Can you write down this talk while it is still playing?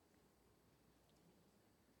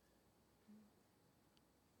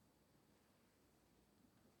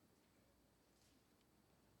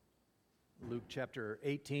Luke chapter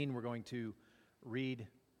 18. We're going to read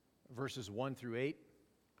verses 1 through 8.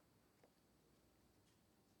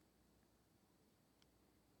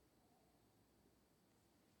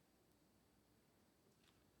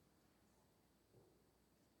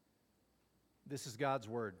 This is God's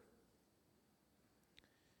word.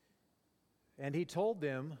 And he told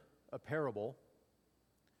them a parable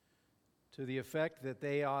to the effect that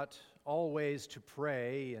they ought always to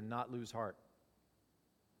pray and not lose heart.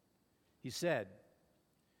 He said,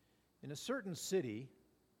 "In a certain city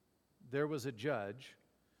there was a judge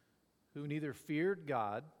who neither feared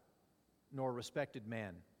God nor respected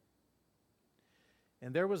man.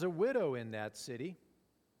 And there was a widow in that city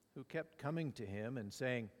who kept coming to him and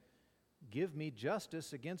saying, 'Give me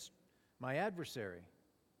justice against my adversary.'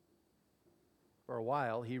 For a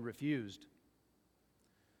while he refused.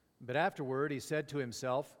 But afterward he said to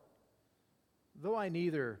himself, 'Though I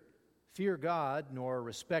neither fear God nor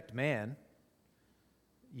respect man,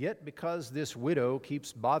 yet because this widow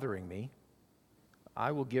keeps bothering me,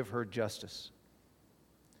 I will give her justice,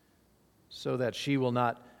 so that she will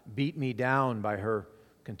not beat me down by her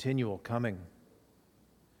continual coming.'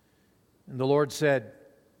 And the Lord said,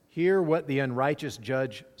 'Hear what the unrighteous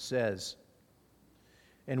judge says.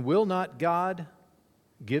 And will not God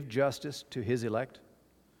give justice to his elect,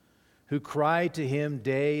 who cry to him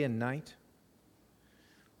day and night?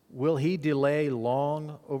 Will he delay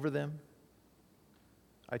long over them?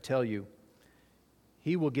 I tell you,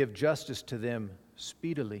 he will give justice to them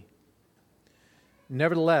speedily.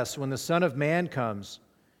 Nevertheless, when the Son of Man comes,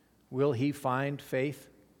 will he find faith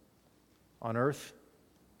on earth?'"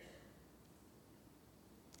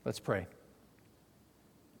 Let's pray.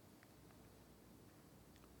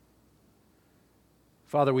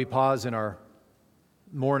 Father, we pause in our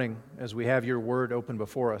morning as we have your word open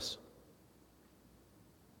before us.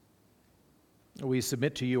 We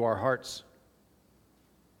submit to you our hearts,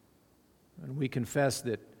 and we confess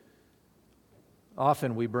that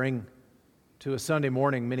often we bring to a Sunday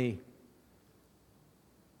morning many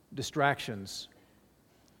distractions.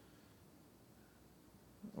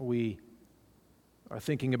 We are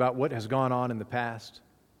thinking about what has gone on in the past,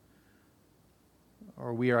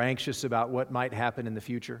 or we are anxious about what might happen in the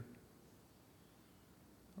future,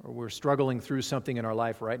 or we're struggling through something in our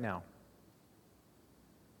life right now.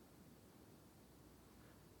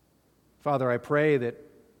 Father, I pray that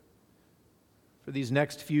for these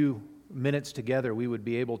next few minutes together, we would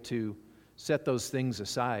be able to set those things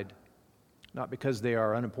aside, not because they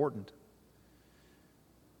are unimportant,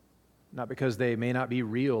 not because they may not be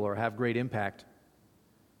real or have great impact,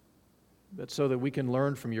 but so that we can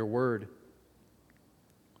learn from your word,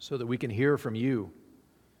 so that we can hear from you,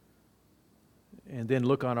 and then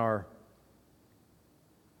look on our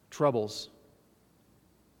troubles,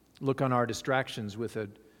 look on our distractions with a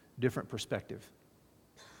different perspective,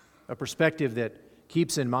 a perspective that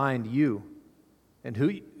keeps in mind you and who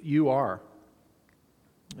you are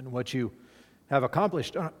and what you have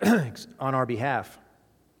accomplished on our behalf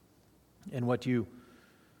and what you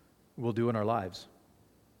will do in our lives.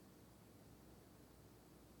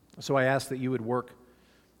 So I ask that you would work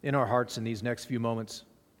in our hearts in these next few moments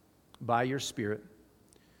by your Spirit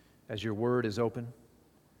as your word is open,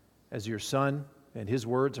 as your Son and his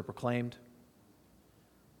words are proclaimed.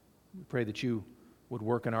 We pray that you would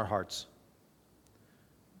work in our hearts.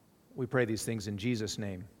 We pray these things in Jesus'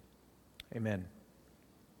 name. Amen.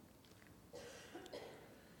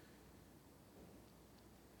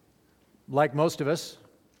 Like most of us,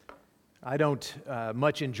 I don't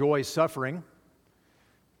much enjoy suffering.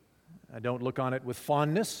 I don't look on it with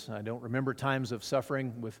fondness. I don't remember times of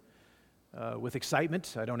suffering with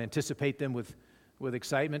excitement. I don't anticipate them with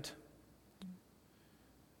excitement.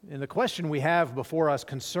 And the question we have before us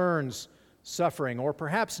concerns suffering, or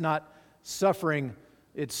perhaps not suffering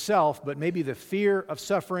itself, but maybe the fear of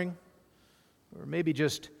suffering, or maybe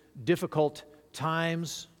just difficult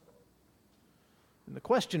times. And the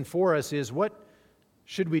question for us is, what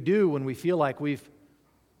should we do when we feel like we've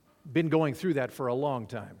been going through that for a long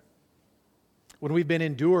time? When we've been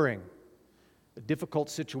enduring a difficult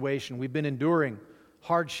situation, we've been enduring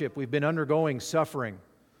hardship, we've been undergoing suffering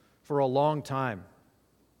for a long time.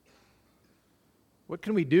 What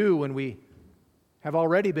can we do when we have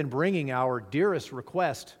already been bringing our dearest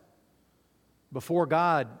request before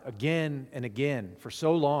God again and again for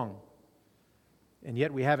so long, and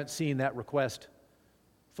yet we haven't seen that request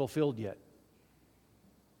fulfilled yet?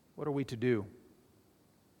 What are we to do?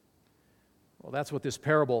 Well, that's what this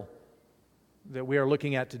parable that we are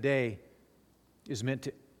looking at today is meant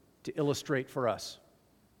to illustrate for us.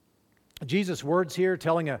 Jesus' words here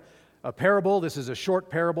telling a parable. This is a short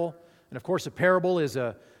parable. And of course, a parable is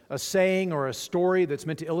a a saying or a story that's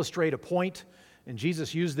meant to illustrate a point, and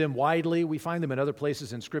Jesus used them widely. We find them in other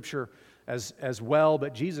places in Scripture as well,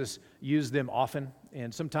 but Jesus used them often,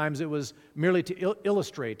 and sometimes it was merely to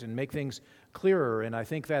illustrate and make things clearer, and I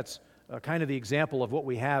think that's kind of the example of what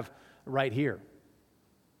we have right here.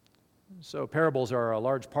 So parables are a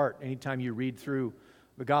large part. Anytime you read through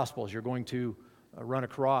the Gospels, you're going to run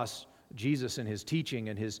across Jesus and his teaching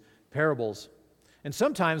and his parables. And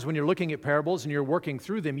sometimes when you're looking at parables and you're working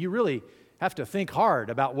through them, you really have to think hard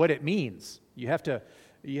about what it means. You have to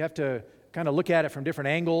kind of look at it from different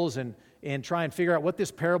angles and try and figure out what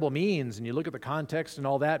this parable means, and you look at the context and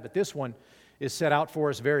all that, but this one is set out for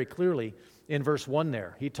us very clearly in verse 1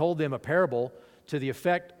 there. He told them a parable to the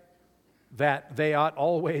effect that they ought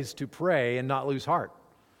always to pray and not lose heart.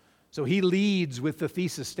 So he leads with the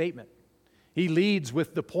thesis statement. He leads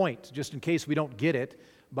with the point, just in case we don't get it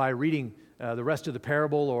by reading the rest of the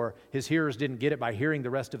parable, or his hearers didn't get it by hearing the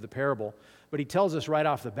rest of the parable. But he tells us right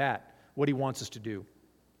off the bat what he wants us to do.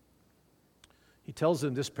 He tells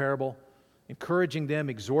them this parable, encouraging them,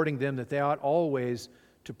 exhorting them that they ought always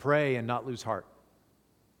to pray and not lose heart.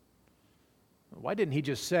 Why didn't he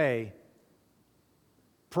just say,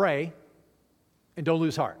 pray and don't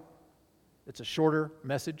lose heart? It's a shorter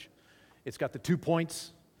message. It's got the 2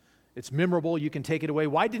 points. It's memorable. You can take it away.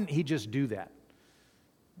 Why didn't he just do that?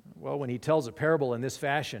 Well, when he tells a parable in this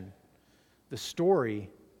fashion, the story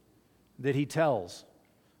that he tells,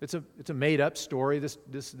 it's a made-up story.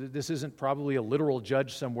 This isn't probably a literal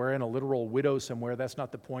judge somewhere and a literal widow somewhere. That's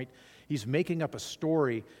not the point. He's making up a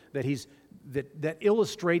story that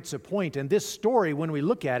illustrates a point. And this story, when we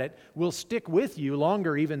look at it, will stick with you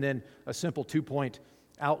longer even than a simple 2-point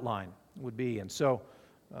outline would be. And so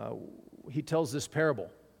he tells this parable.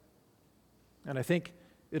 And I think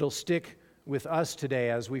it'll stick with us today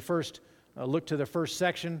as we first look to the first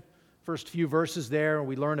section, first few verses there, and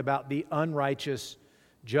we learn about the unrighteous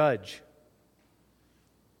judge.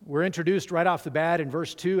 We're introduced right off the bat in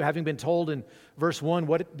verse 2, having been told in verse 1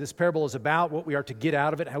 what this parable is about, what we are to get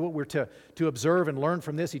out of it, what we're to observe and learn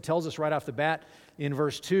from this. He tells us right off the bat in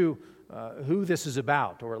verse 2 who this is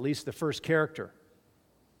about, or at least the first character.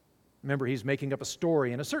 Remember, he's making up a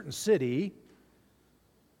story. In a certain city,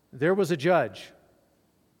 there was a judge.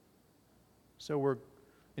 So we're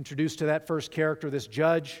introduced to that first character, this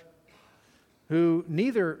judge, who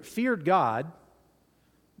neither feared God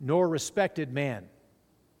nor respected man.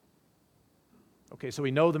 Okay, so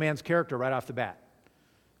we know the man's character right off the bat.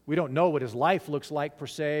 We don't know what his life looks like per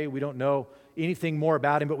se. We don't know anything more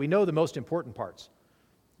about him, but we know the most important parts.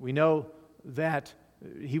 We know that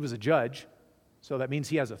he was a judge, so that means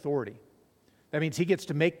he has authority. That means he gets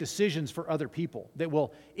to make decisions for other people that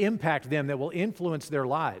will impact them, that will influence their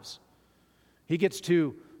lives. He gets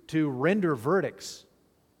to render verdicts.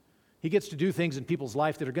 He gets to do things in people's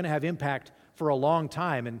life that are going to have impact for a long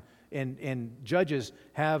time, and judges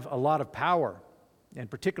have a lot of power. And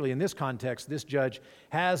particularly in this context, this judge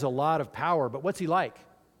has a lot of power. But what's he like?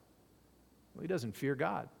 Well, he doesn't fear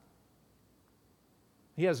God.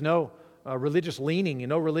 He has no religious leaning and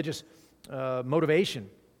no religious motivation.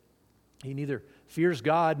 He neither fears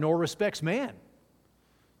God nor respects man.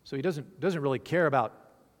 So he doesn't really care about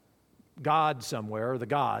God somewhere, or the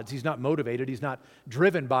gods. He's not motivated. He's not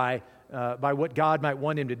driven by what God might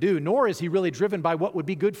want him to do, nor is he really driven by what would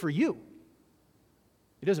be good for you.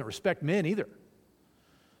 He doesn't respect men either.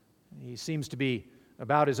 He seems to be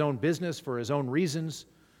about his own business for his own reasons.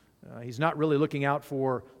 He's not really looking out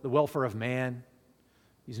for the welfare of man.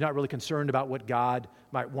 He's not really concerned about what God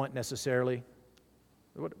might want necessarily.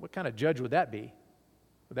 What kind of judge would that be?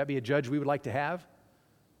 Would that be a judge we would like to have?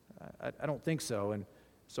 I don't think so. And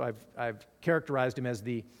so I've characterized him as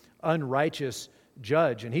the unrighteous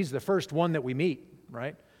judge, and he's the first one that we meet,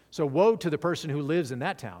 right? So woe to the person who lives in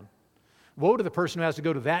that town. Woe to the person who has to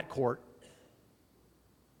go to that court.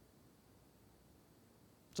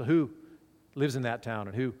 So who lives in that town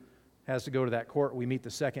and who has to go to that court? We meet the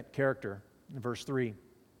second character in verse 3.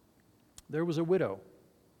 There was a widow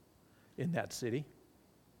in that city.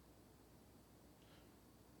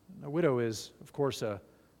 A widow is, of course, a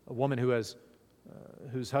woman whose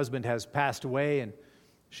husband has passed away, and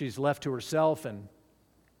she's left to herself, and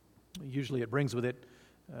usually it brings with it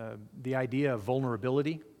the idea of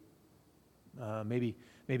vulnerability,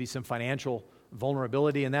 maybe some financial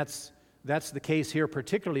vulnerability, and that's the case here,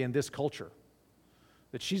 particularly in this culture,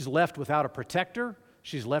 that she's left without a protector,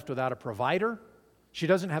 she's left without a provider, she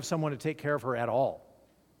doesn't have someone to take care of her at all.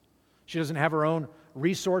 She doesn't have her own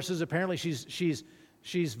resources. Apparently, she's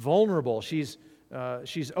vulnerable. She's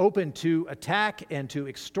open to attack and to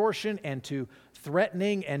extortion and to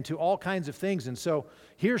threatening and to all kinds of things. And so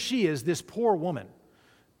here she is, this poor woman,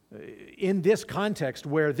 in this context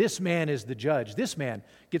where this man is the judge. This man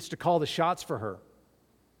gets to call the shots for her.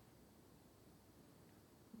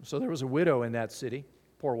 So there was a widow in that city,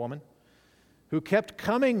 poor woman, who kept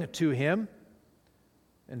coming to him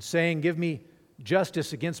and saying, "Give me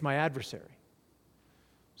justice against my adversary."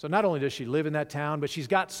 So not only does she live in that town, but she's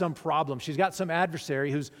got some problem. She's got some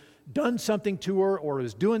adversary who's done something to her, or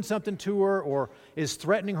is doing something to her, or is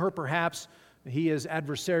threatening her perhaps. He is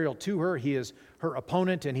adversarial to her. He is her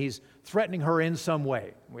opponent, and he's threatening her in some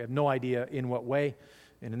way. We have no idea in what way.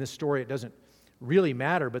 And in this story, it doesn't really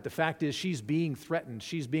matter, but the fact is she's being threatened.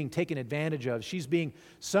 She's being taken advantage of. She's being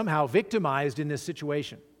somehow victimized in this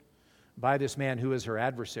situation by this man who is her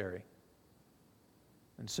adversary.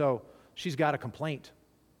 And so she's got a complaint.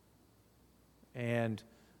 And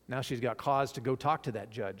now she's got cause to go talk to that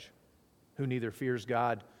judge who neither fears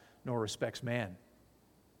God nor respects man.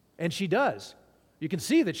 And she does. You can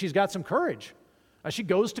see that she's got some courage. She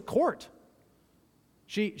goes to court.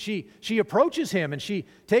 She approaches him and she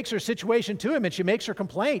takes her situation to him and she makes her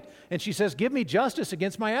complaint and she says, "Give me justice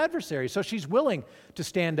against my adversary." So she's willing to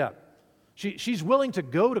stand up. She's willing to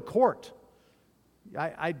go to court.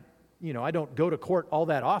 I don't go to court all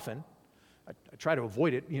that often. I try to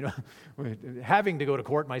avoid it, having to go to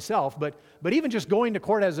court myself. But even just going to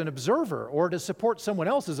court as an observer or to support someone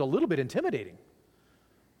else is a little bit intimidating.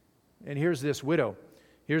 And here's this widow.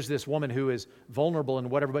 Here's this woman who is vulnerable and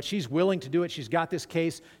whatever, but she's willing to do it. She's got this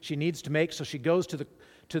case she needs to make, so she goes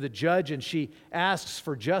to the judge and she asks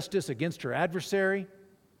for justice against her adversary.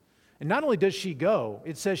 And not only does she go,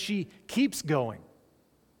 it says she keeps going.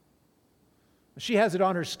 She has it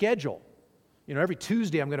on her schedule. Every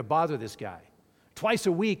Tuesday I'm going to bother this guy. Twice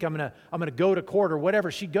a week I'm going to go to court or whatever.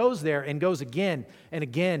 She goes there and goes again and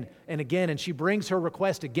again and again, and she brings her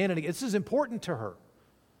request again and again. This is important to her.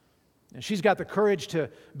 And she's got the courage to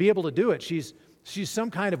be able to do it. She's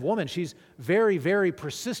some kind of woman. She's very, very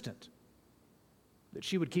persistent. That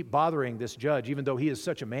she would keep bothering this judge, even though he is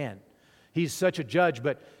such a man. He's such a judge,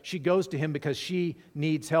 but she goes to him because she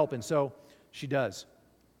needs help, and so she does.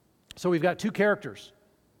 So we've got two characters.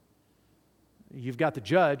 You've got the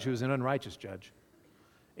judge, who's an unrighteous judge,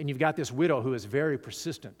 and you've got this widow who is very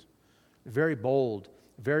persistent, very bold,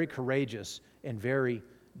 very courageous, and very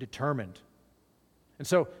determined. And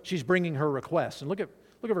so she's bringing her request. And look at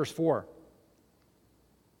verse 4.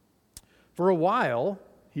 For a while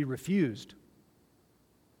he refused.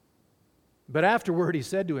 But afterward he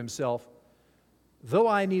said to himself, "Though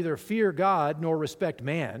I neither fear God nor respect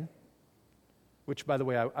man," which, by the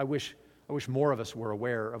way, I wish more of us were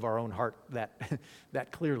aware of our own heart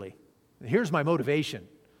that clearly. Here's my motivation,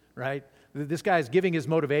 right? This guy's giving his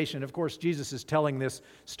motivation. Of course, Jesus is telling this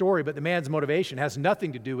story, but the man's motivation has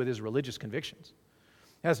nothing to do with his religious convictions.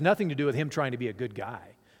 It has nothing to do with him trying to be a good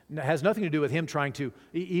guy. It has nothing to do with him trying to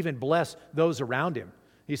even bless those around him.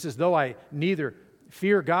 He says, "Though I neither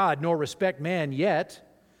fear God nor respect man, yet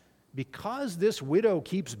because this widow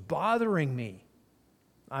keeps bothering me,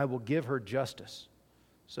 I will give her justice,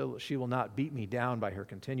 so she will not beat me down by her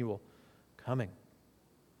continual coming."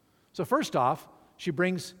 So first off, she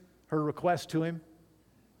brings her request to him.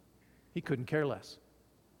 He couldn't care less.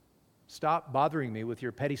 "Stop bothering me with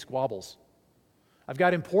your petty squabbles. I've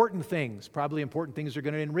got important things. Probably important things are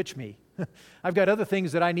going to enrich me. I've got other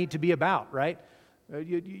things that I need to be about," right?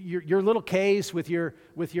 Your little case with your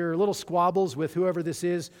little squabbles with whoever this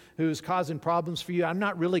is who's causing problems for you, I'm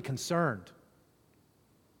not really concerned.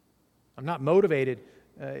 I'm not motivated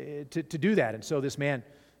to do that. And so this man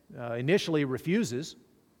initially refuses.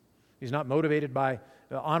 He's not motivated by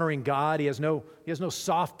honoring God. He has no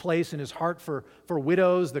soft place in his heart for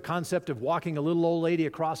widows. The concept of walking a little old lady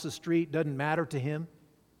across the street doesn't matter to him.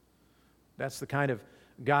 That's the kind of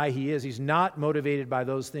guy he is. He's not motivated by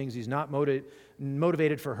those things. He's not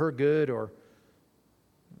motivated for her good or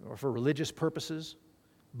for religious purposes.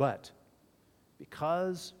 But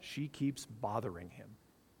because she keeps bothering him.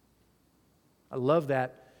 I love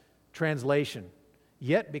that translation.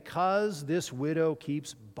 Yet because this widow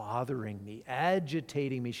keeps bothering me,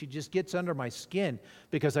 agitating me, she just gets under my skin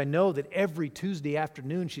because I know that every Tuesday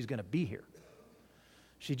afternoon she's going to be here.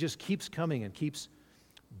 She just keeps coming and keeps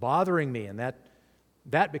bothering me, and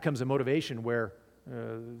that becomes a motivation where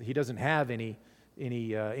he doesn't have any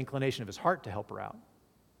inclination of his heart to help her out.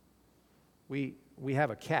 We have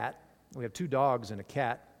a cat. We have 2 dogs and a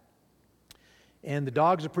cat. And the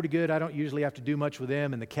dogs are pretty good. I don't usually have to do much with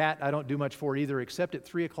them. And the cat, I don't do much for either, except at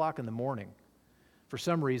 3 o'clock in the morning. For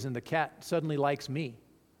some reason, the cat suddenly likes me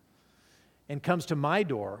and comes to my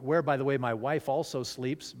door, where, by the way, my wife also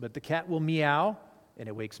sleeps, but the cat will meow, and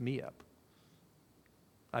it wakes me up.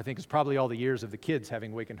 I think it's probably all the years of the kids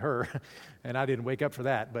having wakened her, and I didn't wake up for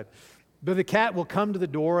that. But the cat will come to the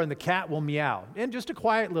door, and the cat will meow. And just a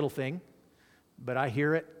quiet little thing, but I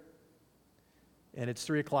hear it, and it's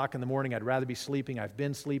 3 o'clock in the morning. I'd rather be sleeping. I've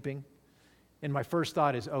been sleeping. And my first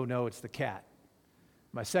thought is, oh no, it's the cat.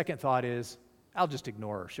 My second thought is, I'll just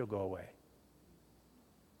ignore her. She'll go away.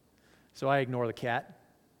 So I ignore the cat,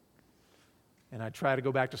 and I try to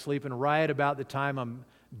go back to sleep, and right about the time I'm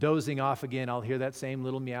dozing off again, I'll hear that same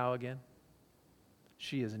little meow again.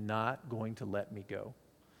 She is not going to let me go.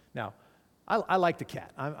 Now, I like the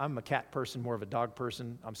cat. I'm a cat person, more of a dog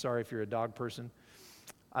person. I'm sorry if you're a dog person.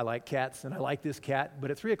 I like cats, and I like this cat,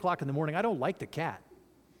 but at 3 o'clock in the morning, I don't like the cat.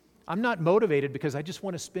 I'm not motivated because I just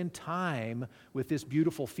want to spend time with this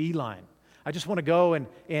beautiful feline. I just want to go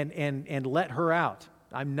and let her out.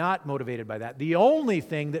 I'm not motivated by that. The only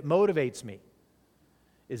thing that motivates me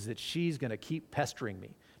is that she's going to keep pestering me.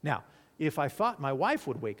 Now, if I thought my wife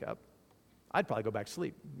would wake up, I'd probably go back to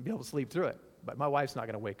sleep, be able to sleep through it. But my wife's not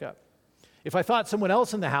going to wake up. If I thought someone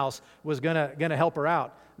else in the house was going to help her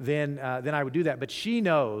out, then I would do that. But she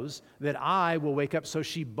knows that I will wake up, so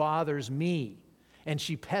she bothers me, and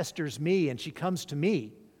she pesters me, and she comes to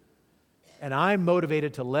me. And I'm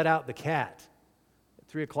motivated to let out the cat at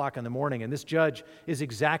 3 o'clock in the morning. And this judge is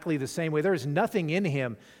exactly the same way. There is nothing in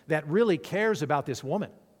him that really cares about this woman.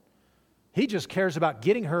 He just cares about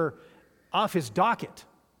getting her off his docket.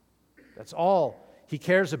 That's all he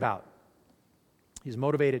cares about. He's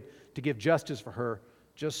motivated to give justice for her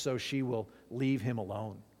just so she will leave him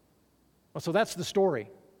alone. Well, so that's the story.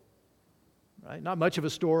 Right? Not much of a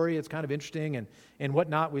story. It's kind of interesting and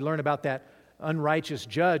whatnot. We learn about that unrighteous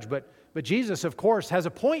judge. But Jesus, of course, has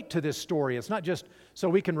a point to this story. It's not just so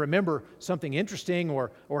we can remember something interesting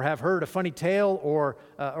or have heard a funny tale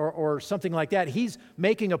or something like that. He's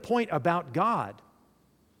making a point about God.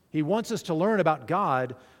 He wants us to learn about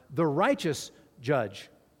God, the righteous judge.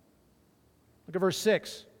 Look at verse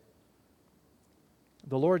 6.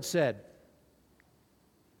 The Lord said,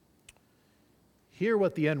 "Hear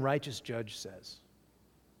what the unrighteous judge says."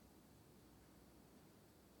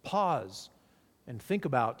 Pause and think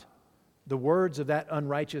about the words of that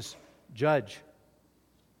unrighteous judge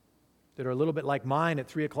that are a little bit like mine at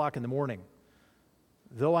 3 o'clock in the morning.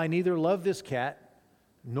 Though I neither love this cat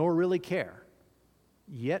nor really care,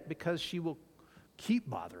 yet because she will keep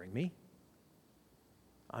bothering me,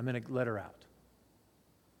 I'm going to let her out.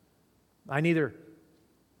 I neither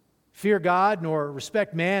fear God nor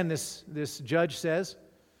respect man, this judge says,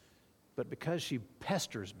 but because she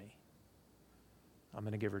pesters me, I'm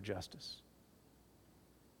going to give her justice.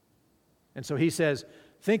 And so he says,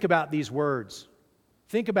 think about these words.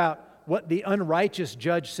 Think about what the unrighteous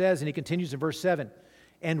judge says, and he continues in verse 7,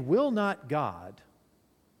 "And will not God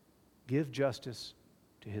give justice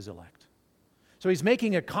to his elect?" So he's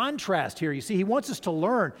making a contrast here. You see, he wants us to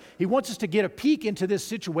learn. He wants us to get a peek into this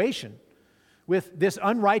situation with this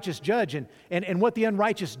unrighteous judge and what the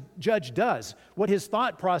unrighteous judge does, what his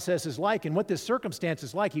thought process is like, and what this circumstance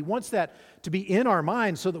is like. He wants that to be in our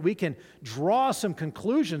minds so that we can draw some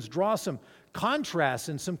conclusions, draw some contrasts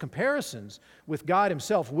and some comparisons with God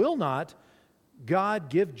himself. Will not God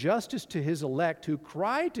give justice to his elect who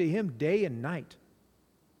cry to him day and night?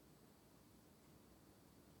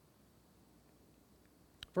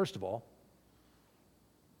 First of all,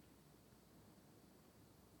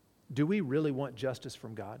 do we really want justice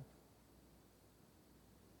from God?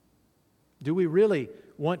 Do we really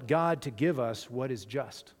want God to give us what is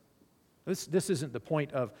just? This isn't the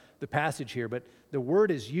point of the passage here, but the word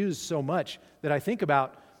is used so much that I think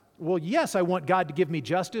about, well, yes, I want God to give me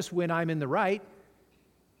justice when I'm in the right.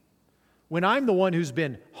 When I'm the one who's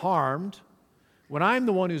been harmed, when I'm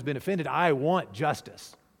the one who's been offended, I want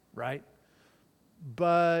justice, right?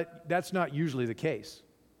 But that's not usually the case.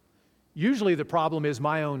 Usually the problem is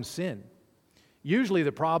my own sin. Usually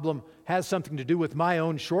the problem has something to do with my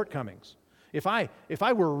own shortcomings. If I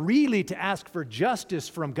were really to ask for justice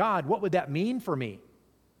from God, what would that mean for me?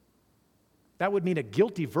 That would mean a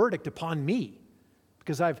guilty verdict upon me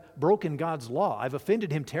because I've broken God's law. I've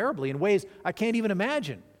offended him terribly in ways I can't even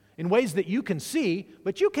imagine, in ways that you can see,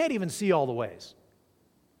 but you can't even see all the ways.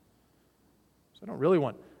 So I don't really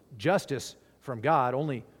want justice from God.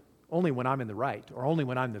 Only when I'm in the right, or only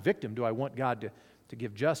when I'm the victim do I want God to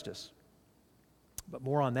give justice. But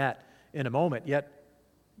more on that in a moment. Yet,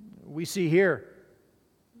 we see here,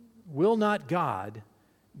 will not God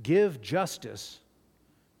give justice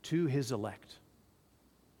to his elect?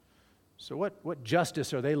 So what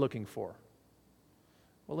justice are they looking for?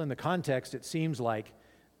 Well, in the context, it seems like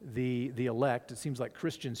the elect, it seems like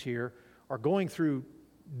Christians here, are going through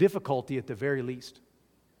difficulty at the very least.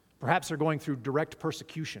 Perhaps they're going through direct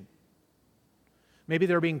persecution. Maybe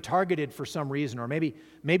they're being targeted for some reason, or maybe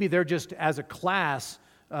they're just, as a class,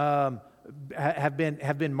 have been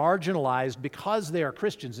marginalized because they are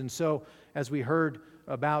Christians. And so, as we heard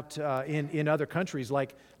about in other countries,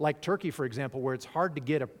 like Turkey, for example, where it's hard to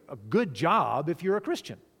get a good job if you're a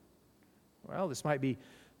Christian. Well, this might be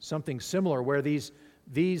something similar, where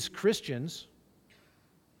these Christians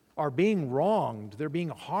are being wronged, they're being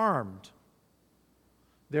harmed,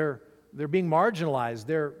 they're being marginalized,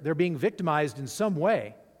 they're being victimized in some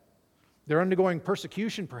way. They're undergoing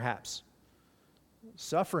persecution, perhaps,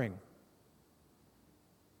 suffering.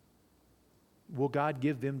 Will God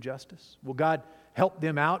give them justice? Will God help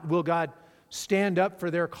them out? Will God stand up for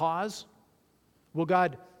their cause? Will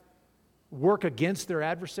God work against their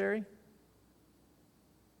adversary?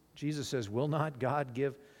 Jesus says, will not God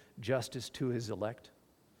give justice to His elect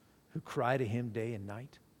who cry to Him day and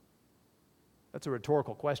night? That's a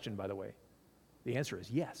rhetorical question, by the way. The answer is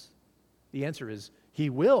yes. The answer is He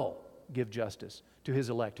will give justice to His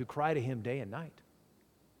elect who cry to Him day and night.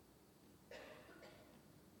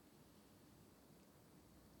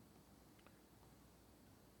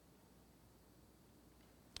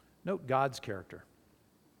 Note God's character.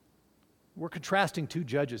 We're contrasting two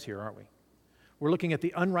judges here, aren't we? We're looking at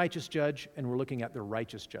the unrighteous judge and we're looking at the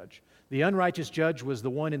righteous judge. The unrighteous judge was the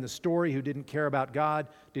one in the story who didn't care about God,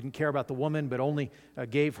 didn't care about the woman, but only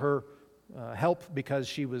gave her help because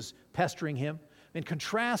she was pestering him. And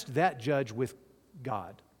contrast that judge with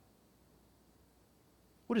God.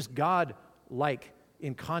 What is God like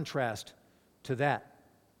in contrast to that?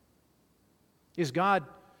 Is God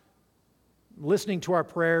listening to our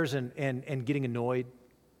prayers and getting annoyed?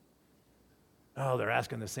 Oh, they're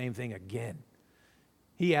asking the same thing again.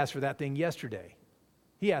 He asked for that thing yesterday.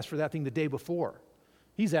 He asked for that thing the day before.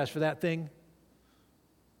 He's asked for that thing.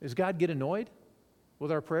 Does God get annoyed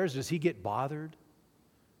with our prayers? Does He get bothered?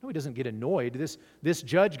 No, He doesn't get annoyed. This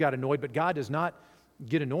judge got annoyed, but God does not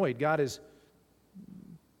get annoyed. God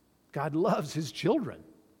loves His children.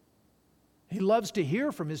 He loves to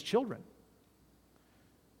hear from His children.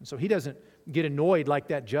 And so He doesn't get annoyed like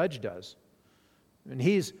that judge does. And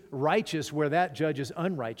He's righteous where that judge is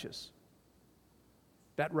unrighteous.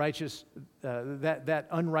 That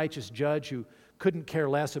unrighteous judge who couldn't care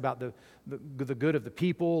less about the good of the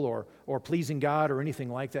people or pleasing God or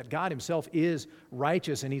anything like that. God Himself is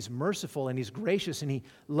righteous, and He's merciful, and He's gracious, and He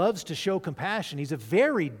loves to show compassion. He's a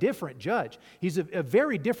very different judge. He's a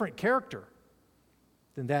very different character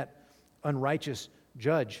than that unrighteous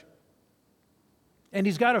judge. And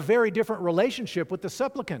He's got a very different relationship with the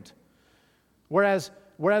supplicant. Whereas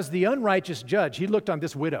the unrighteous judge, he looked on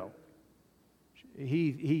this widow.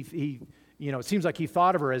 He it seems like he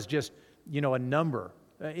thought of her as just, a number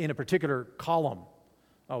in a particular column.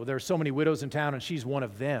 Oh, there are so many widows in town, and she's one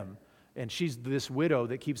of them. And she's this widow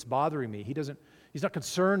that keeps bothering me. He's not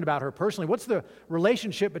concerned about her personally. What's the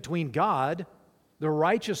relationship between God, the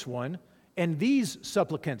righteous one, and these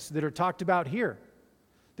supplicants that are talked about here?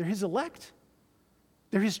 They're His elect.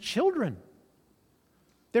 They're His children.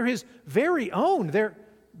 They're His very own.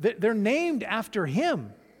 They're named after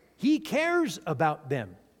Him. He cares about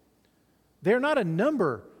them. They're not a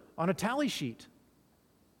number on a tally sheet.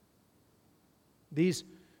 These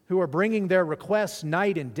who are bringing their requests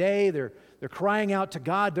night and day, they're crying out to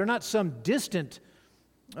God. They're not some distant,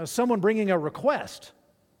 someone bringing a request,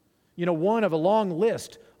 one of a long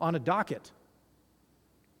list on a docket.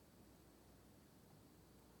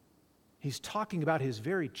 He's talking about His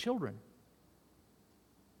very children.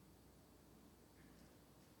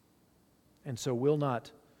 And so will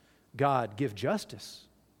not God give justice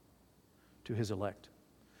to His elect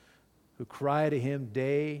who cry to Him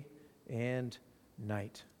day and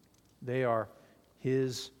night? They are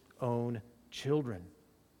His own children.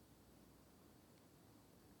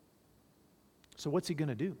 So what's He going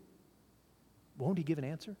to do? Won't He give an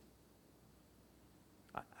answer?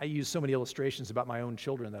 I use so many illustrations about my own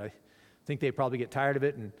children that I think they probably get tired of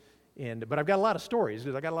it, but I've got a lot of stories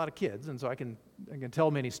because I got a lot of kids, and so I can tell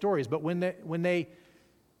many stories. But when they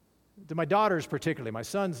to my daughters particularly, my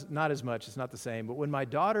sons not as much, it's not the same, but when my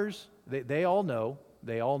daughters, they all know.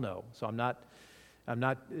 So I'm not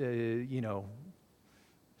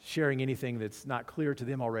sharing anything that's not clear to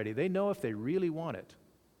them already. They know if they really want it,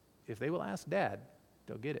 if they will ask Dad,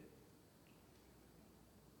 they'll get it.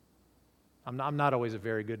 I'm not always a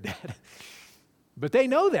very good dad, but they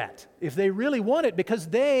know that if they really want it, because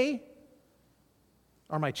they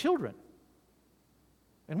are my children.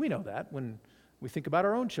 And we know that when we think about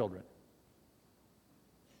our own children.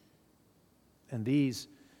 And these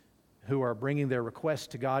who are bringing their requests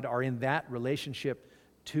to God are in that relationship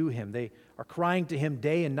to him. They are crying to him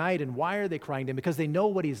day and night. And why are they crying to him? Because they know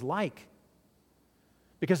what he's like.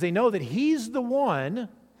 Because they know that he's the one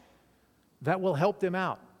that will help them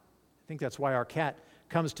out. I think that's why our cat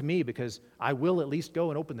comes to me, because I will at least go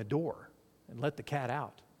and open the door and let the cat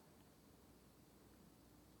out.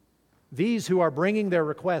 These who are bringing their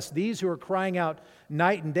requests, these who are crying out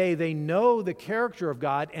night and day, they know the character of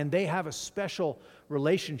God and they have a special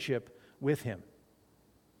relationship with him.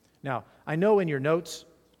 Now, I know in your notes,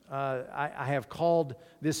 I have called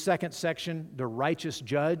this second section the righteous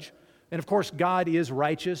judge. And of course, God is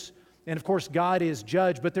righteous. And of course, God is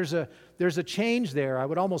judge. But there's a change there. I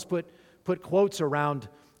would almost put quotes around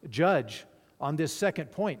judge on this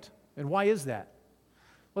second point. And why is that?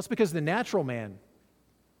 Well, it's because the natural man,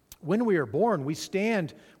 when we are born, we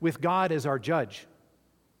stand with God as our judge.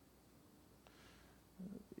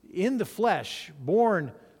 In the flesh,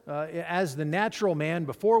 born as the natural man,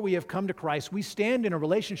 before we have come to Christ, we stand in a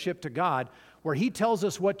relationship to God where he tells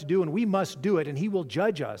us what to do and we must do it, and he will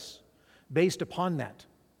judge us based upon that.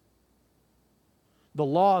 The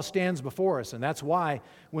law stands before us, and that's why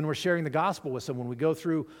when we're sharing the gospel with someone, we go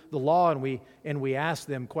through the law and we ask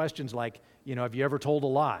them questions like, have you ever told a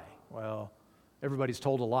lie? Well, everybody's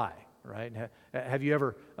told a lie, right? Have you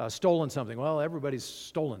ever stolen something? Well, everybody's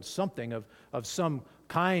stolen something of some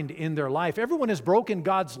kind in their life. Everyone has broken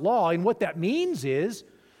God's law, and what that means is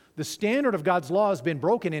the standard of God's law has been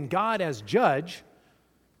broken, and God as judge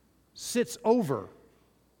sits over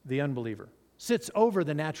the unbeliever, sits over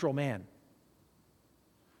the natural man.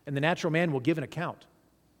 And the natural man will give an account.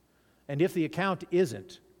 And if the account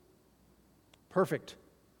isn't perfect,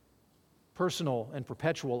 personal, and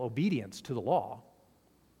perpetual obedience to the law,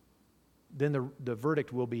 then the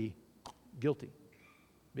verdict will be guilty.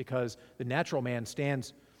 Because the natural man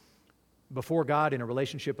stands before God in a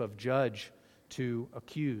relationship of judge to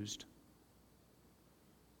accused.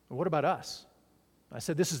 What about us? I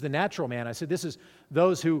said this is the natural man. I said this is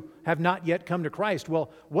those who have not yet come to Christ. Well,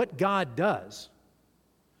 what God does,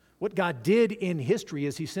 what God did in history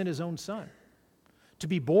is he sent his own son to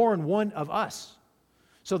be born one of us.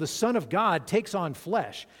 So the Son of God takes on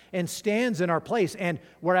flesh and stands in our place. And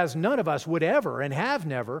whereas none of us would ever and have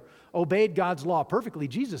never obeyed God's law perfectly,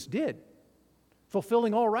 Jesus did,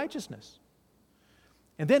 fulfilling all righteousness.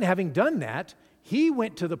 And then having done that, he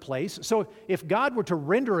went to the place. So if God were to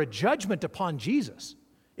render a judgment upon Jesus,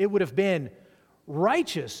 it would have been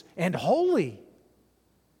righteous and holy.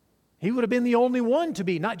 He would have been the only one to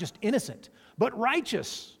be not just innocent, but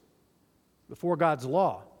righteous before God's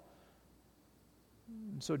law.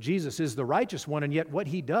 So Jesus is the righteous one, and yet what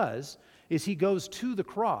he does is he goes to the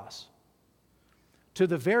cross, to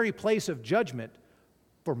the very place of judgment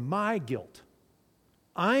for my guilt.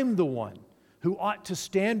 I'm the one who ought to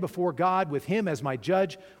stand before God with him as my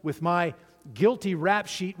judge, with my guilty rap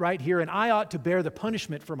sheet right here, and I ought to bear the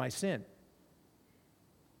punishment for my sin.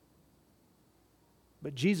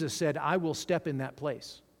 But Jesus said, I will step in that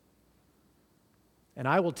place, and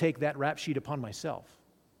I will take that rap sheet upon myself.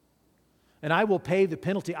 And I will pay the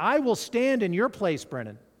penalty. I will stand in your place,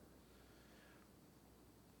 Brennan,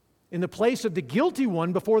 in the place of the guilty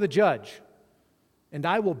one before the judge, and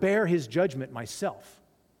I will bear his judgment myself.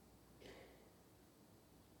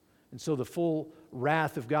 And so the full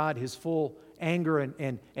wrath of God, his full anger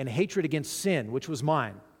and hatred against sin, which was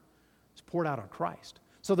mine, is poured out on Christ.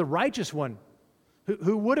 So the righteous one,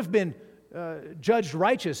 who would have been judged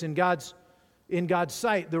righteous in God's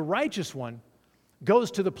sight, the righteous one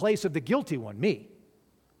goes to the place of the guilty one, me,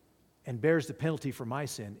 and bears the penalty for my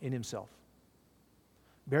sin in himself,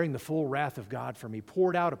 bearing the full wrath of God for me,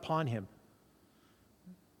 poured out upon him.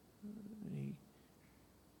 He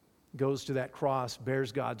goes to that cross,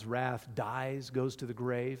 bears God's wrath, dies, goes to the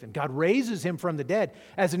grave, and God raises him from the dead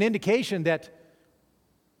as an indication that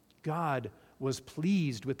God was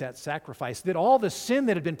pleased with that sacrifice, that all the sin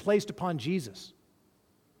that had been placed upon Jesus,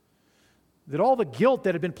 that all the guilt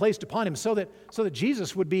that had been placed upon him, so that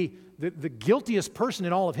Jesus would be the guiltiest person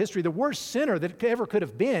in all of history, the worst sinner that ever could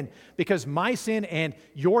have been, because my sin and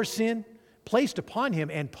your sin placed upon him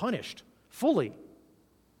and punished fully.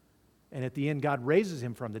 And at the end, God raises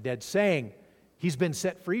him from the dead, saying, he's been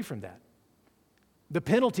set free from that. The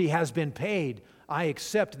penalty has been paid. I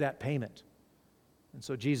accept that payment. And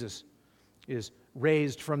so Jesus is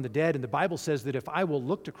raised from the dead, and the Bible says that if I will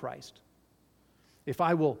look to Christ, if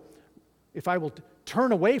I will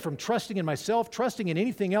turn away from trusting in myself, trusting in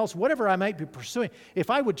anything else, whatever I might be pursuing, if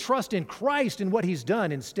I would trust in Christ and what he's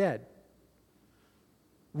done instead,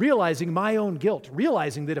 realizing my own guilt,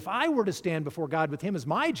 realizing that if I were to stand before God with him as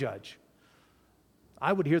my judge,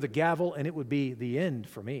 I would hear the gavel and it would be the end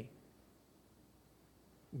for me.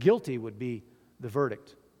 Guilty would be the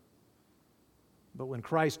verdict. But when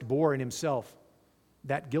Christ bore in himself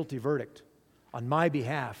that guilty verdict on my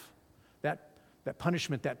behalf, that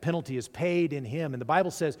punishment, that penalty is paid in him. And the Bible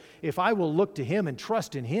says, if I will look to him and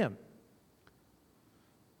trust in him,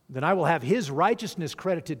 then I will have his righteousness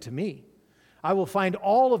credited to me. I will find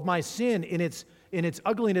all of my sin in its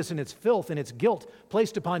ugliness and its filth and its guilt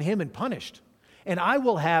placed upon him and punished. And I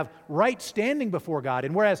will have right standing before God.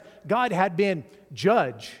 And whereas God had been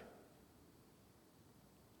judge,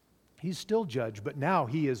 he's still judge, but now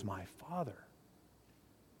he is my Father.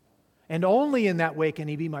 And only in that way can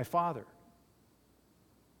he be my Father.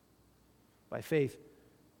 By faith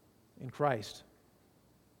in Christ.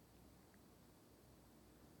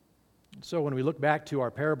 So when we look back to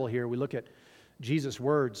our parable here, we look at Jesus'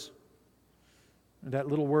 words. That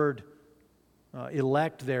little word,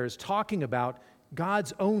 elect, there is talking about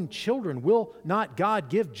God's own children. Will not God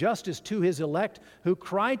give justice to his elect who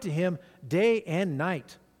cry to him day and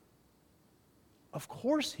night? Of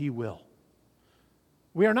course he will.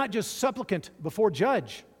 We are not just supplicant before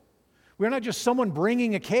judge. We are not just someone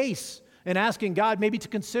bringing a case and asking God maybe to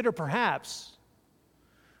consider perhaps.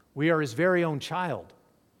 We are his very own child,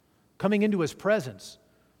 coming into his presence,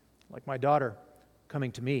 like my daughter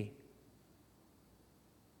coming to me.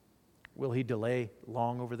 Will he delay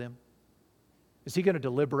long over them? Is he going to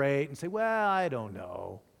deliberate and say, well, I don't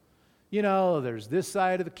know. You know, there's this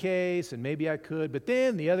side of the case, and maybe I could, but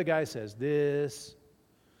then the other guy says this.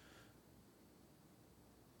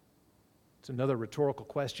 It's another rhetorical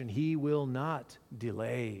question. He will not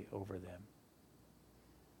delay over them.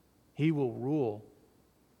 He will rule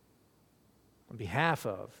on behalf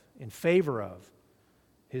of, in favor of,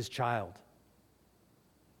 his child.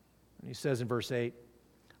 And he says in verse 8,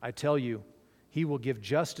 I tell you, he will give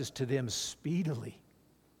justice to them speedily.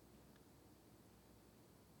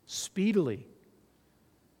 Speedily.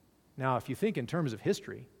 Now, if you think in terms of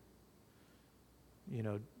history, you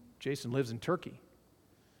know, Jason lives in Turkey.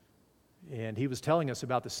 And he was telling us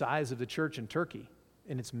about the size of the church in Turkey,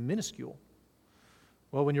 and it's minuscule.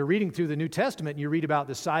 Well, when you're reading through the New Testament and you read about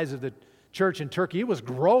the size of the church in Turkey, it was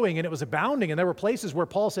growing and it was abounding, and there were places where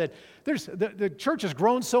Paul said, the church has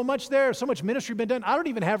grown so much there, so much ministry been done, I don't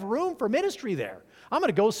even have room for ministry there. I'm going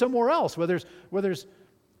to go somewhere else where there's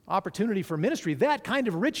opportunity for ministry. That kind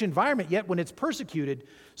of rich environment, yet when it's persecuted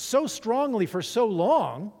so strongly for so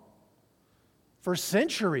long, for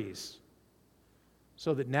centuries,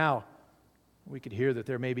 so that now we could hear that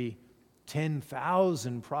there may be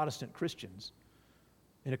 10,000 Protestant Christians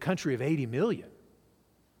in a country of 80 million.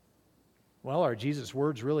 Well, are Jesus'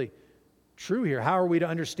 words really true here? How are we to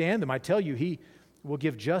understand them? I tell you, he will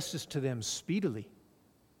give justice to them speedily.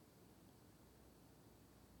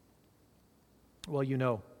 Well, you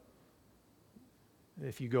know,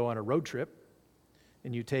 if you go on a road trip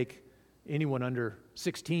and you take anyone under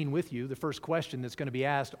 16 with you, the first question that's going to be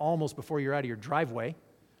asked almost before you're out of your driveway,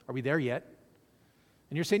 are we there yet?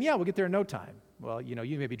 And you're saying, yeah, we'll get there in no time. Well, you know,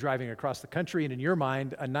 you may be driving across the country, and in your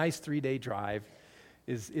mind, a nice 3-day drive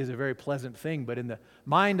is a very pleasant thing. But in the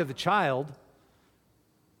mind of the child,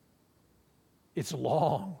 it's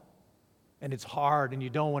long, and it's hard, and you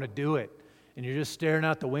don't want to do it, and you're just staring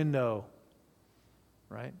out the window,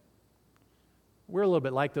 right? We're a little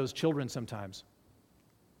bit like those children sometimes,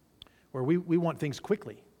 where we want things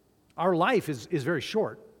quickly. Our life is very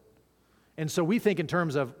short. And so we think in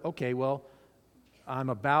terms of, okay, well, I'm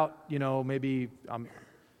about, maybe I'm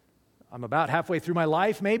about halfway through my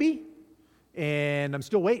life, maybe, and I'm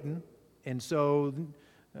still waiting. And so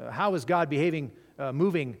how is God behaving,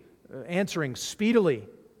 moving, answering speedily?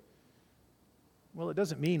 Well, it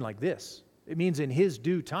doesn't mean like this. It means in his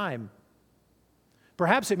due time.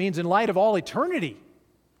 Perhaps it means in light of all eternity.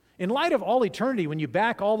 In light of all eternity, when you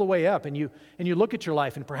back all the way up and you look at your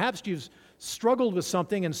life, and perhaps you've struggled with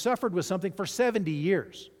something and suffered with something for 70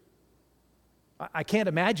 years. I can't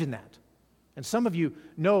imagine that. And some of you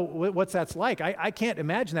know what that's like. I can't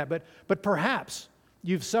imagine that, but perhaps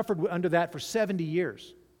you've suffered under that for 70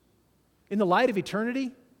 years. In the light of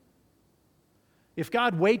eternity, if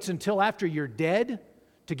God waits until after you're dead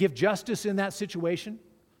to give justice in that situation,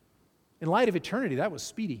 in light of eternity, that was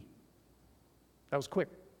speedy. That was quick.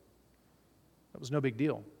 That was no big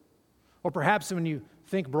deal. Or perhaps when you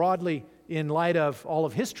think broadly in light of all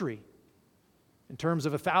of history, in terms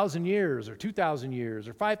of 1,000 years or 2,000 years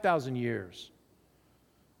or 5,000 years,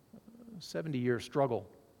 a 70-year struggle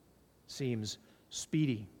seems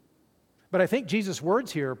speedy. But I think Jesus'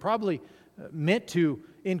 words here are probably meant to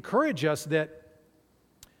encourage us that,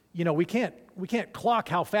 we can't clock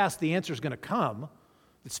how fast the answer is going to come.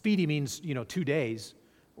 That speedy means, 2 days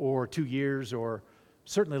or 2 years or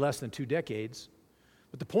certainly less than 2 decades.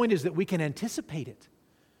 But the point is that we can anticipate it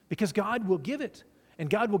because God will give it. And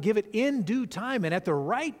God will give it in due time and at the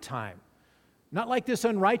right time. Not like this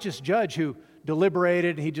unrighteous judge who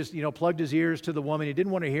deliberated and he just, plugged his ears to the woman. He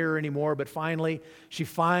didn't want to hear her anymore, but she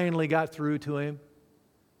finally got through to him.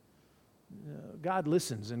 God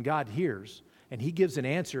listens and God hears, and He gives an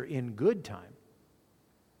answer in good time.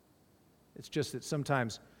 It's just that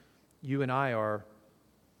sometimes you and I are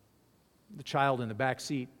the child in the back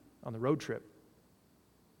seat on the road trip,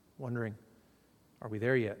 wondering, are we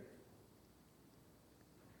there yet?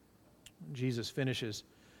 Jesus finishes,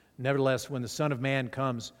 nevertheless, when the Son of Man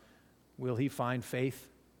comes, will He find faith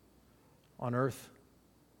on earth?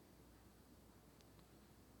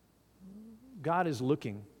 God is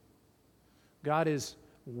looking. God is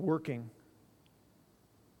working.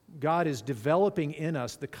 God is developing in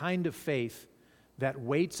us the kind of faith that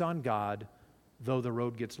waits on God, though the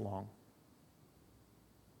road gets long.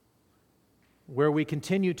 Where we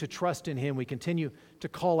continue to trust in Him, we continue to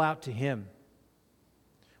call out to Him.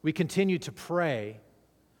 We continue to pray,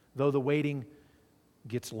 though the waiting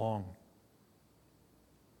gets long.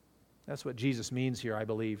 That's what Jesus means here, I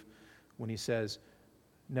believe, when He says,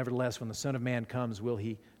 nevertheless, when the Son of Man comes, will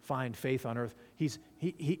He find faith on earth?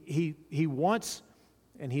 He wants,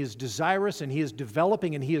 and He is desirous, and He is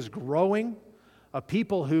developing, and He is growing a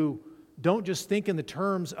people who don't just think in the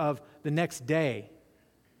terms of the next day,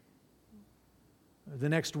 the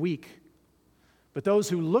next week, but those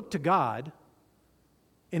who look to God,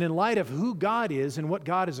 and in light of who God is and what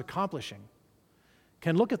God is accomplishing,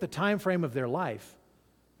 can look at the time frame of their life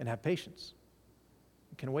and have patience,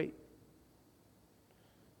 and can wait.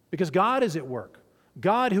 Because God is at work.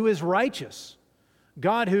 God who is righteous.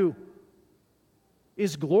 God who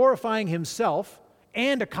is glorifying Himself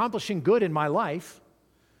and accomplishing good in my life.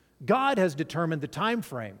 God has determined the time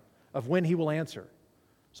frame of when He will answer.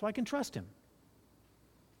 So I can trust Him.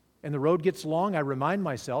 And the road gets long, I remind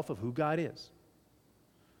myself of who God is.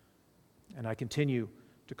 And I continue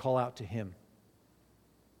to call out to Him.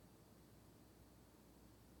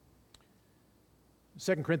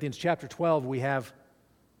 2 Corinthians chapter 12, we have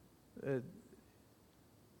a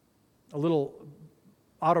little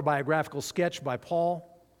autobiographical sketch by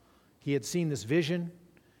Paul. He had seen this vision.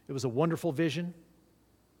 It was a wonderful vision.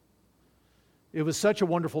 It was such a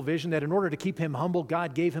wonderful vision that in order to keep him humble,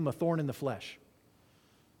 God gave him a thorn in the flesh.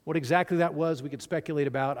 What exactly that was, we could speculate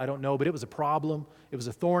about. I don't know, but it was a problem. It was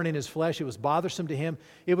a thorn in his flesh. It was bothersome to him.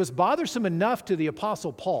 It was bothersome enough to the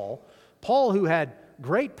Apostle Paul, who had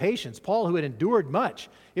great patience, Paul who had endured much.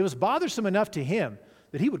 It was bothersome enough to him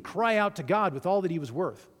that he would cry out to God with all that he was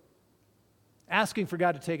worth, asking for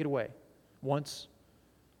God to take it away. Once,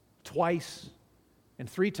 twice, and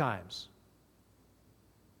 3 times.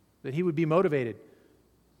 That he would be motivated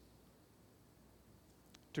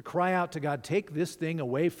to cry out to God, take this thing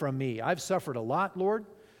away from me. I've suffered a lot, Lord.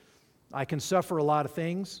 I can suffer a lot of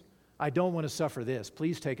things. I don't want to suffer this.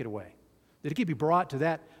 Please take it away. That he could be brought to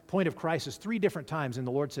that point of crisis 3 different times, and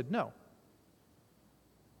the Lord said, no.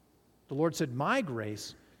 The Lord said, my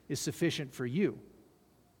grace is sufficient for you.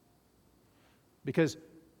 Because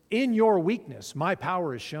in your weakness, my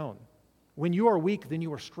power is shown. When you are weak, then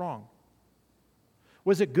you are strong.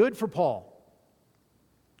 Was it good for Paul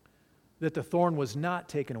that the thorn was not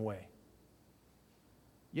taken away?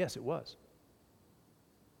 Yes, it was.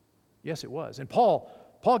 Yes, it was. And Paul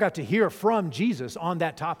got to hear from Jesus on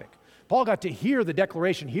that topic. Paul got to hear the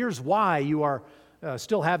declaration, here's why you are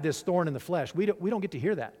still have this thorn in the flesh. We don't get to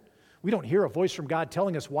hear that. We don't hear a voice from God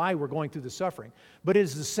telling us why we're going through the suffering. But it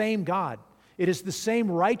is the same God. It is the same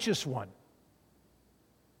righteous one.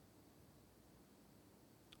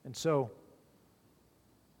 And so,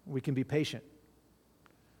 we can be patient.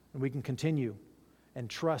 And we can continue and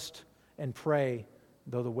trust and pray,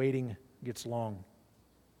 though the waiting gets long.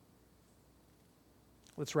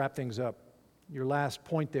 Let's wrap things up. Your last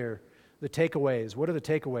point there, the takeaways. What are the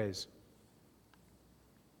takeaways?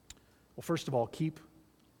 Well, first of all, keep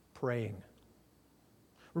praying.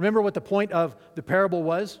 Remember what the point of the parable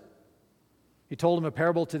was? He told them a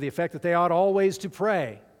parable to the effect that they ought always to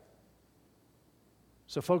pray.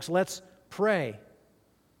 So folks, let's pray.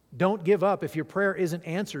 Don't give up if your prayer isn't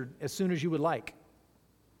answered as soon as you would like.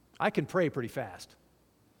 I can pray pretty fast.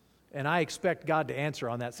 And I expect God to answer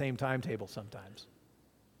on that same timetable sometimes.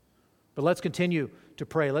 But let's continue to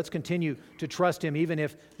pray. Let's continue to trust Him even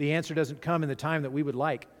if the answer doesn't come in the time that we would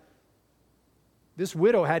like. This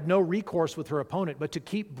widow had no recourse with her opponent but to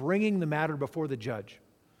keep bringing the matter before the judge.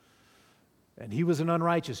 And he was an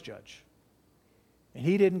unrighteous judge. And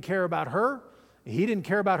he didn't care about her. He didn't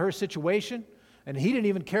care about her situation. And he didn't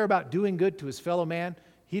even care about doing good to his fellow man.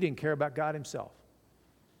 He didn't care about God Himself.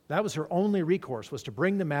 That was her only recourse, was to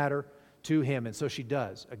bring the matter to him. And so she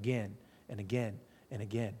does again and again and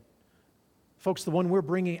again. Folks, the one we're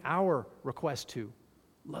bringing our request to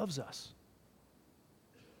loves us.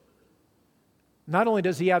 Not only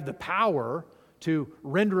does he have the power to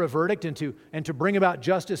render a verdict and to bring about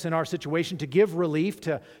justice in our situation, to give relief,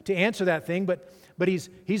 to answer that thing, but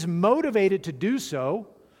he's motivated to do so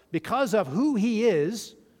because of who he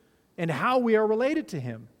is and how we are related to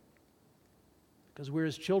him. Because we're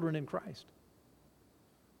his children in Christ.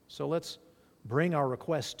 So let's bring our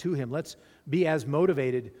requests to him. Let's be as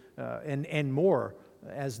motivated and more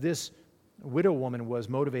as this widow woman was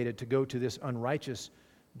motivated to go to this unrighteous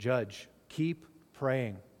judge. Keep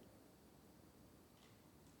praying.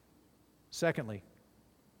 Secondly,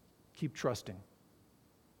 keep trusting.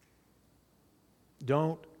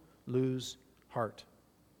 Don't lose heart.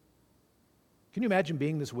 Can you imagine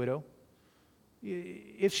being this widow?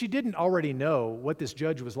 If she didn't already know what this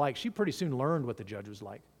judge was like, she pretty soon learned what the judge was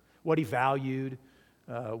like, what he valued,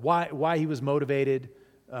 why he was motivated,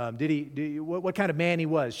 what kind of man he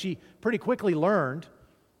was. She pretty quickly learned,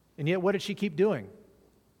 and yet what did she keep doing?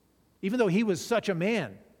 Even though he was such a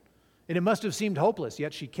man, and it must have seemed hopeless,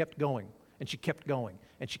 yet she kept going, and she kept going,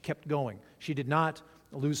 and she kept going. She did not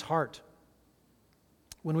lose heart.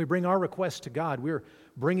 When we bring our requests to God, we're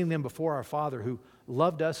bringing them before our Father who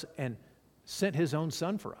loved us and sent his own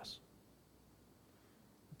Son for us.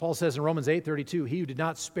 Paul says in Romans 8:32, he who did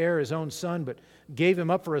not spare his own Son but gave him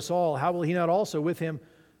up for us all, how will he not also with him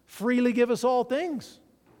freely give us all things?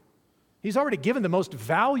 He's already given the most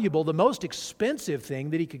valuable, the most expensive thing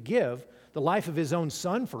that he could give, the life of his own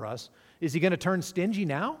Son for us. Is he going to turn stingy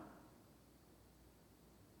now?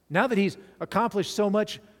 Now that he's accomplished so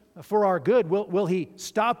much for our good, will he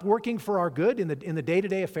stop working for our good in the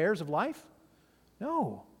day-to-day affairs of life?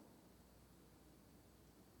 No.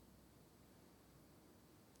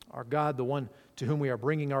 Our God, the one to whom we are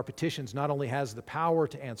bringing our petitions, not only has the power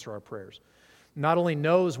to answer our prayers, not only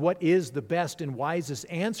knows what is the best and wisest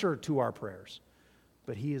answer to our prayers,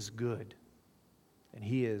 but he is good, and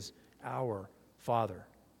he is our Father.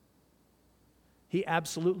 He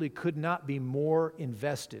absolutely could not be more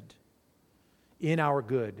invested in our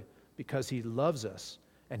good because he loves us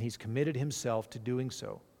and he's committed himself to doing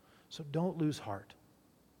so. So don't lose heart.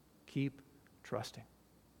 Keep trusting.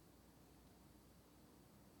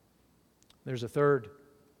 There's a third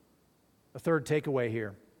takeaway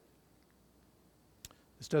here.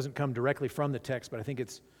 This doesn't come directly from the text, but I think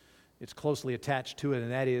it's closely attached to it,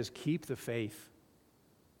 and that is keep the faith.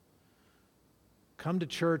 Come to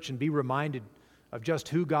church and be reminded of just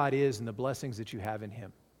who God is and the blessings that you have in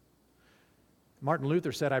him. Martin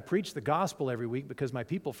Luther said, I preach the gospel every week because my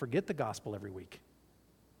people forget the gospel every week.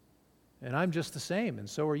 And I'm just the same, and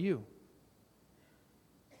so are you.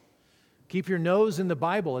 Keep your nose in the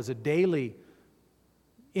Bible as a daily,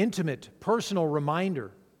 intimate, personal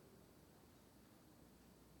reminder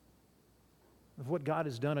of what God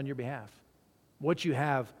has done on your behalf, what you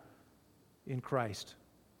have in Christ.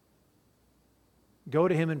 Go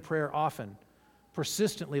to him in prayer often,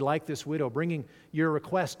 persistently like this widow, bringing your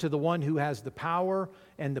request to the one who has the power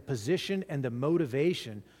and the position and the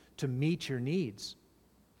motivation to meet your needs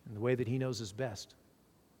in the way that he knows is best.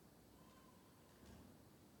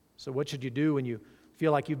 So what should you do when you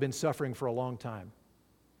feel like you've been suffering for a long time?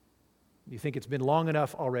 You think it's been long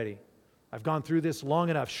enough already. I've gone through this long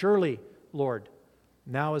enough. Surely, Lord,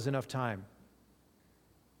 now is enough time.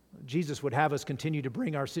 Jesus would have us continue to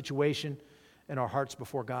bring our situation and our hearts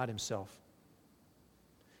before God himself.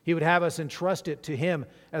 He would have us entrust it to him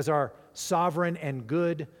as our sovereign and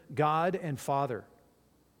good God and Father.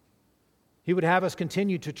 He would have us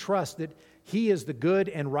continue to trust that he is the good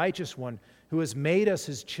and righteous one who has made us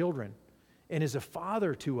his children and is a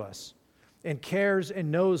father to us and cares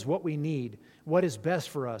and knows what we need, what is best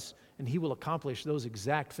for us, and he will accomplish those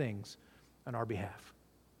exact things on our behalf.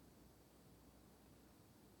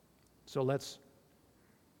 So let's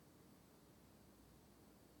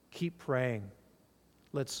keep praying.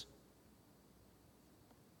 Let's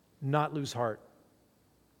not lose heart,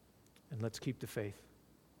 and let's keep the faith.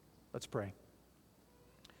 Let's pray.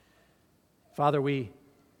 Father, we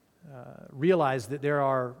realize that there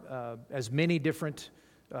are as many different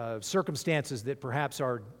circumstances that perhaps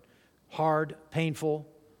are hard, painful,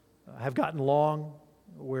 have gotten long,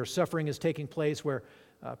 where suffering is taking place, where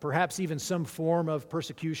perhaps even some form of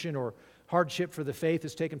persecution or hardship for the faith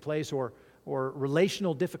has taken place, or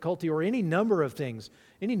relational difficulty, or any number of things,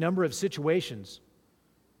 any number of situations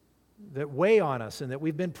that weigh on us and that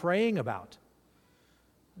we've been praying about,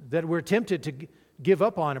 that we're tempted to give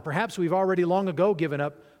up on, and perhaps we've already long ago given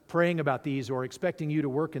up praying about these or expecting you to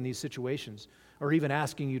work in these situations or even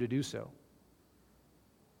asking you to do so.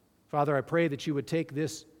 Father, I pray that you would take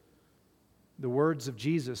the words of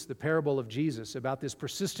Jesus, the parable of Jesus about this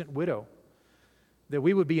persistent widow, that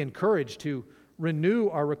we would be encouraged to renew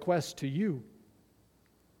our request to you,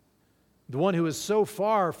 the one who is so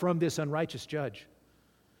far from this unrighteous judge,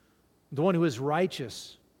 the one who is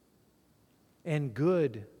righteous and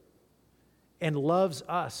good and loves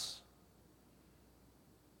us,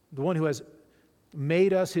 the one who has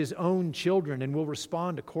made us his own children and will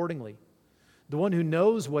respond accordingly, the one who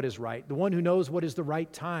knows what is right, the one who knows what is the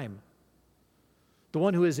right time, the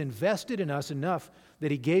one who has invested in us enough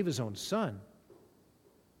that he gave his own Son.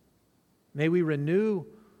 May we renew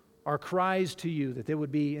our cries to you, that they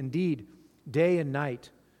would be indeed day and night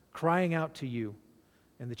crying out to you,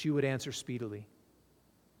 and that you would answer speedily.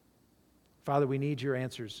 Father, we need your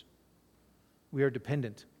answers. We are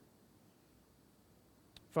dependent.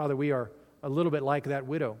 Father, we are a little bit like that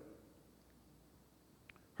widow.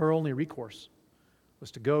 Her only recourse was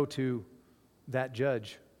to go to that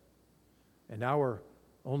judge. And our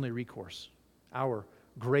only recourse, our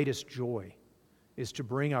greatest joy, is to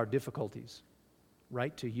bring our difficulties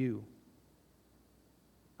right to you,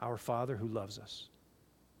 our Father who loves us.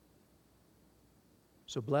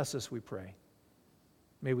 So bless us, we pray.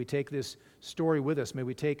 May we take this story with us. May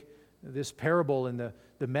we take this parable and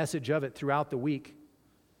the message of it throughout the week.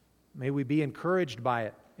 May we be encouraged by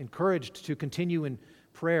it, encouraged to continue in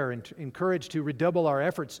prayer, and encouraged to redouble our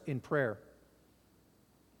efforts in prayer,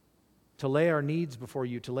 to lay our needs before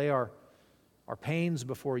you, to lay our pains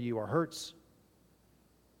before you, our hurts,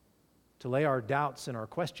 to lay our doubts and our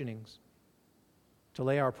questionings, to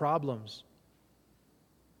lay our problems,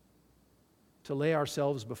 to lay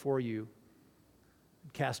ourselves before you,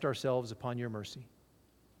 and cast ourselves upon your mercy.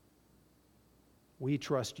 We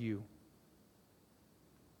trust you.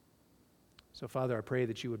 So, Father, I pray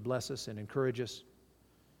that you would bless us and encourage us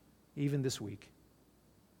even this week.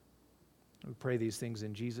 We pray these things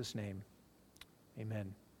in Jesus' name.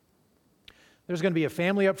 Amen. There's going to be a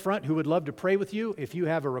family up front who would love to pray with you. If you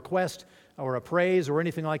have a request or a praise or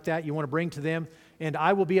anything like that you want to bring to them, and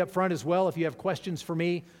I will be up front as well. If you have questions for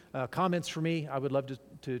me, comments for me, I would love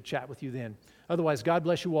to chat with you then. Otherwise, God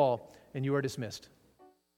bless you all, and you are dismissed.